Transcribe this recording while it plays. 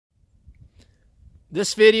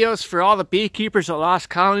This video is for all the beekeepers that lost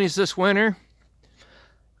colonies this winter.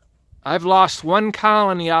 I've lost one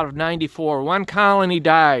colony out of 94. One colony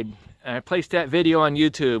died. And I placed that video on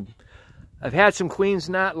YouTube. I've had some queens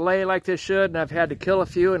not lay like they should, and I've had to kill a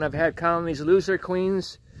few, and I've had colonies lose their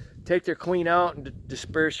queens, take their queen out and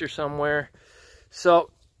disperse her somewhere. So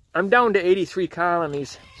I'm down to 83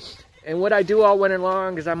 colonies. And what I do all winter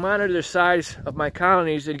long is I monitor the size of my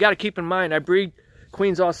colonies. And you got to keep in mind, I breed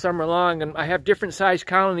queens all summer long, and I have different size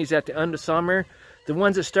colonies at the end of summer. The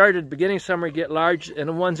ones that started at the beginning of summer get large, and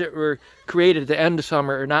the ones that were created at the end of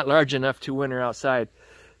summer are not large enough to winter outside.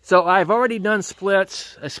 So I've already done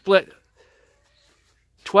splits. I split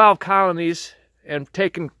 12 colonies and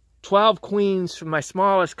taken 12 queens from my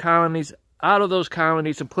smallest colonies out of those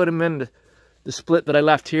colonies and put them in the split that I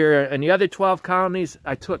left here. And the other 12 colonies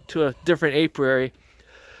I took to a different apiary.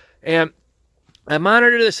 And I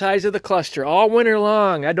monitor the size of the cluster all winter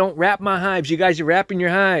long. I don't wrap my hives. You guys are wrapping your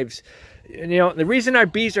hives. And, you know, the reason our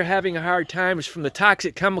bees are having a hard time is from the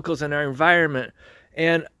toxic chemicals in our environment.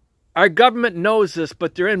 And our government knows this,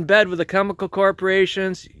 but they're in bed with the chemical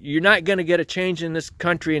corporations. You're not going to get a change in this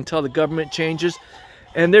country until the government changes.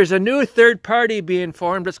 And there's a new third party being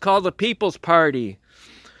formed. It's called the People's Party.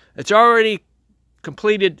 It's already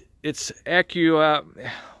completed its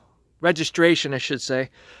registration, I should say,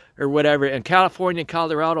 or whatever, in California,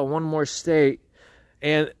 Colorado, one more state.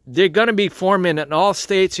 And they're going to be forming in all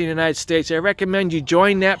states in the United States. I recommend you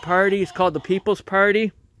join that party. It's called the People's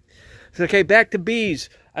Party. So, okay, back to bees.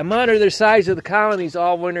 I monitor the size of the colonies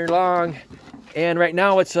all winter long. And right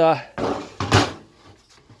now it's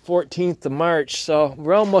 14th of March, so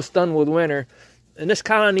we're almost done with winter. And this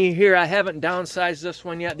colony here, I haven't downsized this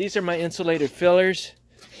one yet. These are my insulated fillers.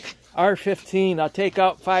 R15, I'll take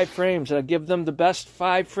out 5 frames and I'll give them the best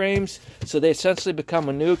 5 frames so they essentially become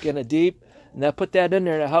a nuke and a deep. And I'll put that in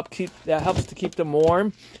there to that helps to keep them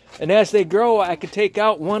warm. And as they grow, I could take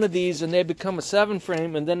out one of these and they become a 7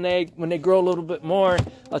 frame. And then when they grow a little bit more,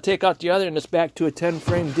 I'll take out the other and it's back to a 10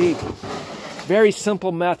 frame deep. Very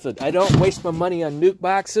simple method. I don't waste my money on nuke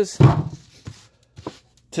boxes.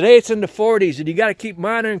 Today it's in the 40s, and you got to keep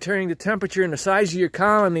monitoring the temperature and the size of your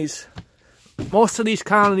colonies. Most of these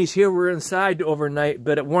colonies here were inside overnight,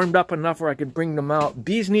 but it warmed up enough where I could bring them out.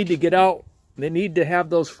 Bees need to get out. They need to have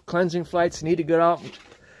those cleansing flights. They need to get out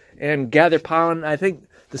and gather pollen. I think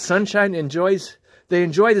the sunshine they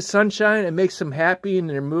enjoy the sunshine. It makes them happy in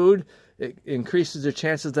their mood. It increases their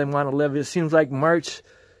chances they want to live. It seems like March,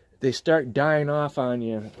 they start dying off on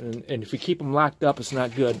you. And if you keep them locked up, it's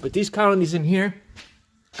not good. But these colonies in here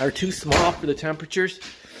are too small for the temperatures.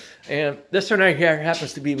 And this one right here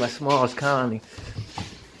happens to be my smallest colony.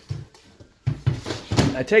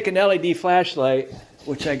 I take an LED flashlight,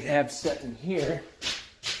 which I have set in here.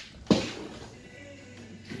 I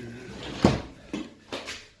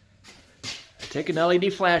take an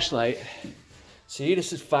LED flashlight. See,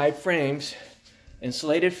 this is 5 frames,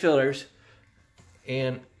 insulated fillers,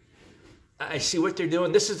 and I see what they're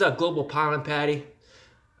doing. This is a global pollen patty.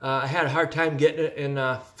 I had a hard time getting it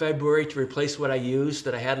in February to replace what I used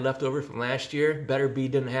that I had left over from last year. Better Bee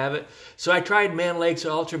didn't have it. So I tried Man Lake's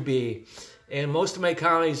Ultra Bee, and most of my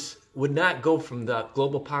colonies would not go from the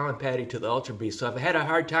global pollen patty to the Ultra Bee. So I've had a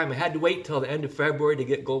hard time. I had to wait until the end of February to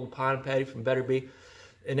get global pollen patty from Better Bee,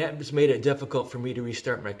 and that just made it difficult for me to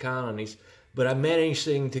restart my colonies. But I'm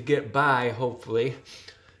managing to get by, hopefully.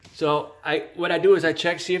 So what I do is I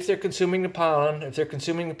check, see if they're consuming the pollen. If they're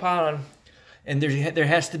consuming the pollen, and there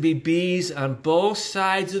has to be bees on both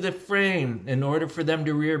sides of the frame in order for them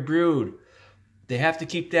to rear brood. They have to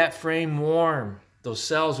keep that frame warm, those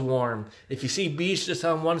cells warm. If you see bees just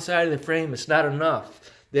on one side of the frame, it's not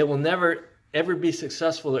enough. They will never, ever be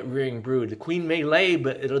successful at rearing brood. The queen may lay,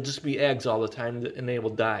 but it'll just be eggs all the time, and they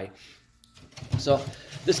will die. So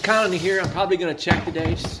this colony here, I'm probably going to check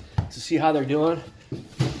today to see how they're doing.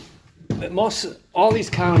 But all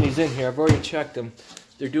these colonies in here, I've already checked them.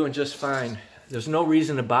 They're doing just fine. There's no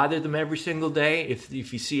reason to bother them every single day. If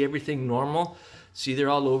you see everything normal, see they're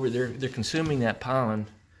all over. They're consuming that pollen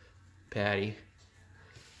patty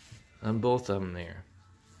on both of them there.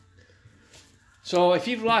 So if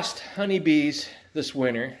you've lost honeybees this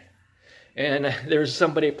winter, and there's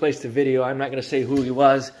somebody that placed a video, I'm not going to say who he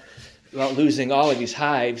was, about losing all of his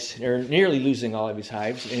hives, or nearly losing all of his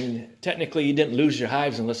hives. And technically you didn't lose your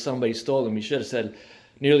hives unless somebody stole them. You should have said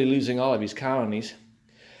nearly losing all of his colonies.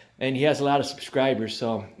 And he has a lot of subscribers,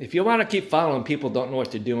 so if you want to keep following people don't know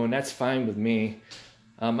what they're doing, that's fine with me.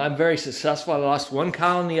 I'm very successful. I lost 1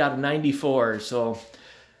 colony out of 94, so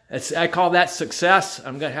I call that success.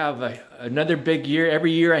 I'm going to have another big year.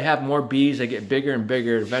 Every year I have more bees. I get bigger and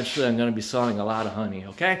bigger. Eventually I'm going to be selling a lot of honey,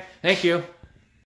 okay? Thank you.